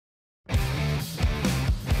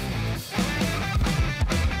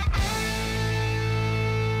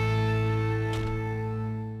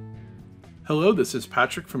Hello, this is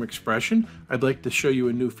Patrick from Expression. I'd like to show you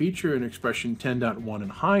a new feature in Expression 10.1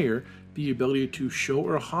 and higher, the ability to show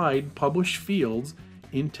or hide published fields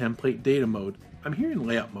in template data mode. I'm here in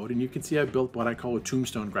layout mode, and you can see I built what I call a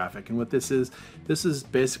tombstone graphic. And what this is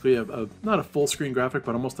basically not a full screen graphic,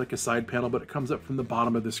 but almost like a side panel, but it comes up from the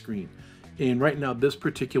bottom of the screen. And right now, this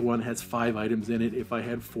particular one has 5 items in it. If I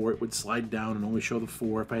had 4, it would slide down and only show the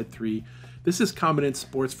 4. If I had 3, this is common in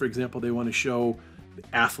sports. For example, they want to show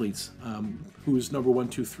athletes, who's number 1,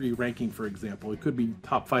 2, 3 ranking, for example. It could be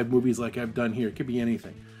top 5 movies like I've done here. It could be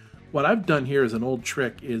anything. What I've done here is an old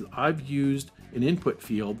trick is I've used an input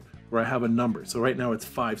field where I have a number. So right now it's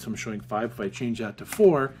 5, so I'm showing 5. If I change that to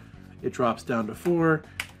 4, it drops down to 4.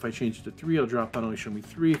 If I change it to 3, it'll drop down, only show me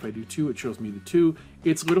 3. If I do 2, it shows me the 2.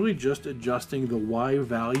 It's literally just adjusting the Y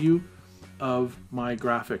value of my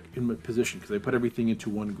graphic in my position because I put everything into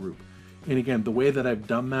one group. And again, the way that I've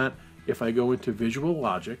done that, if I go into Visual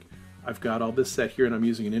Logic, I've got all this set here, and I'm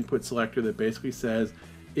using an input selector that basically says,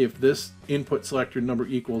 if this input selector number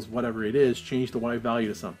equals whatever it is, change the Y value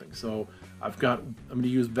to something. So I'm going to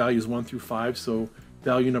use values 1 through 5. So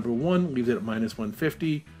value number 1 leaves it at minus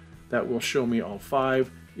 150. That will show me all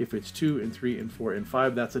 5. If it's 2 and 3 and 4 and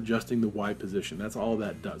 5, that's adjusting the Y position. That's all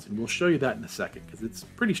that does. And we'll show you that in a second because it's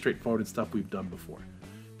pretty straightforward and stuff we've done before.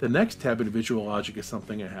 The next tab in Visual Logic is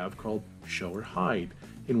something I have called Show or Hide.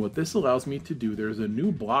 And what this allows me to do, there's a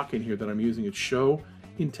new block in here that I'm using. It's Show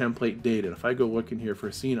in Template Data. If I go look in here for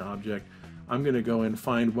a scene object, I'm going to go and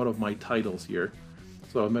find one of my titles here.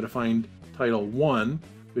 So I'm going to find title 1,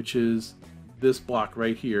 which is this block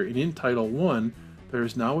right here. And in title 1,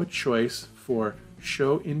 there's now a choice for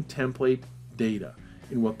Show in Template Data.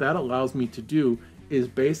 And what that allows me to do is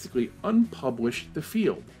basically unpublish the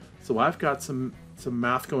field. So I've got some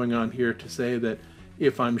math going on here to say that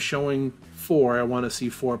if I'm showing 4, I want to see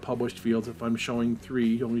 4 published fields. If I'm showing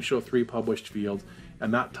 3, only show 3 published fields.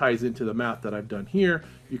 And that ties into the math that I've done here.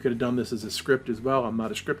 You could have done this as a script as well. I'm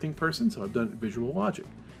not a scripting person, so I've done it in Visual Logic.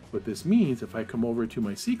 What this means, if I come over to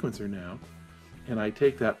my sequencer now, and I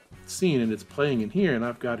take that scene and it's playing in here, and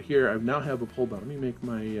I now have a pull down. Let me make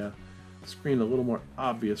my screen a little more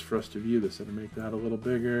obvious for us to view this. And make that a little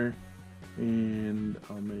bigger, and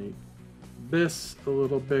I'll make this a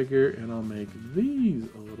little bigger, and I'll make these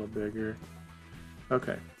a little bigger.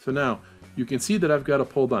 Okay, so now you can see that I've got a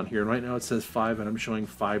pull down here, and right now it says 5, and I'm showing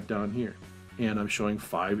 5 down here, and I'm showing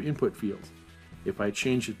 5 input fields. If I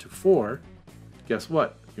change it to 4, guess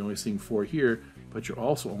what? You're only seeing 4 here, but you're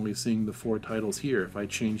also only seeing the 4 titles here. If I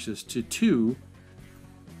change this to 2,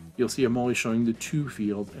 you'll see I'm only showing the 2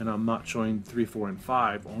 fields, and I'm not showing 3, 4, and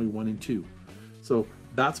 5, only 1 and 2. So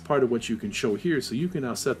that's part of what you can show here. So you can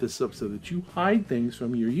now set this up so that you hide things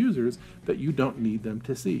from your users that you don't need them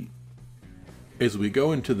to see. As we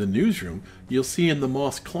go into the newsroom, you'll see in the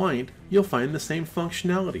Moss client, you'll find the same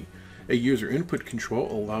functionality. A user input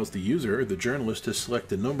control allows the user or the journalist to select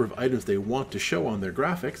the number of items they want to show on their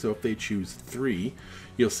graphic. So if they choose 3,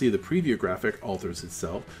 you'll see the preview graphic alters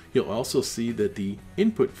itself. You'll also see that the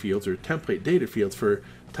input fields or template data fields for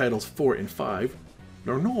titles 4 and 5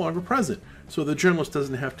 are no longer present. So the journalist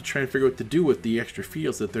doesn't have to try and figure out what to do with the extra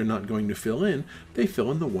fields that they're not going to fill in. They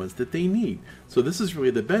fill in the ones that they need. So this is really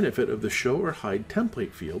the benefit of the show or hide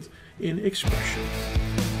template fields in Expression.